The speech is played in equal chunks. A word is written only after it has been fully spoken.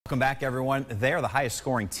Welcome back, everyone. They're the highest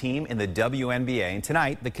scoring team in the WNBA, and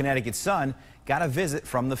tonight the Connecticut Sun got a visit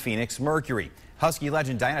from the Phoenix Mercury. Husky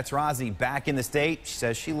legend Diana Taurasi back in the state. She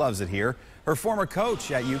says she loves it here. Her former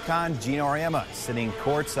coach at UConn, Gino Auriemma, sitting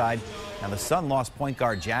courtside. Now the Sun lost point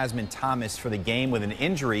guard Jasmine Thomas for the game with an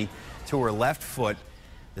injury to her left foot.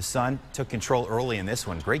 The Sun took control early in this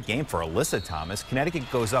one. Great game for Alyssa Thomas. Connecticut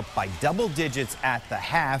goes up by double digits at the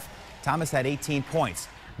half. Thomas had 18 points.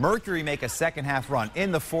 Mercury make a second half run.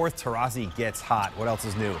 In the fourth, Taurasi gets hot. What else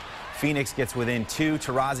is new? Phoenix gets within 2.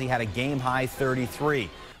 Taurasi had a game-high 33.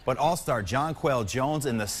 But all-star Jonquel Jones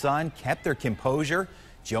and the Sun kept their composure.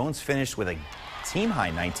 Jones finished with a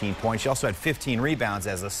team-high 19 points. She also had 15 rebounds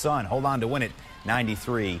as the Sun hold on to win it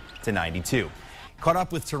 93-92. Caught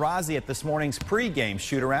up with Taurasi at this morning's pregame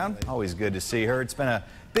shoot-around. Always good to see her. It's been a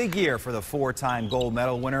big year for the 4-time gold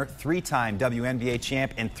medal winner, 3-time WNBA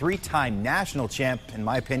champ, and 3-time national champ. In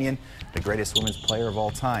my opinion, the greatest women's player of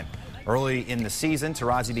all time. Early in the season,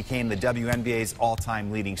 Taurasi became the WNBA's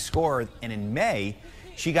all-time leading scorer, and in May,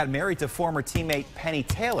 she got married to former teammate Penny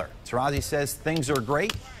Taylor. Taurasi says things are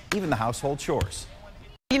great, even the household chores.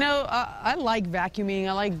 You know, I like vacuuming,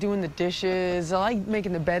 I like doing the dishes, I like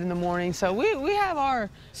making the bed in the morning, so we have our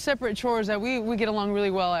separate chores that we get along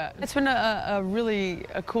really well at. It's been a really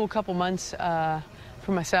cool couple months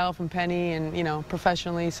for myself and Penny and, you know,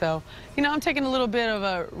 professionally, so, you know, I'm taking a little bit of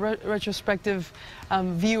a retrospective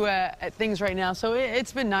view at things right now, so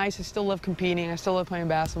it's been nice. I still love competing, I still love playing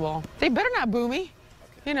basketball. They better not boo me,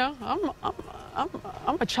 you know,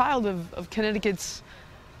 I'm a child of Connecticut's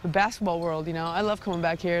the basketball world, you know. I love coming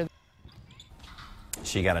back here.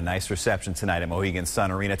 She got a nice reception tonight at Mohegan Sun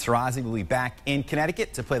Arena. Taurasi will be back in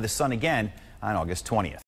Connecticut to play the Sun again on August 20th.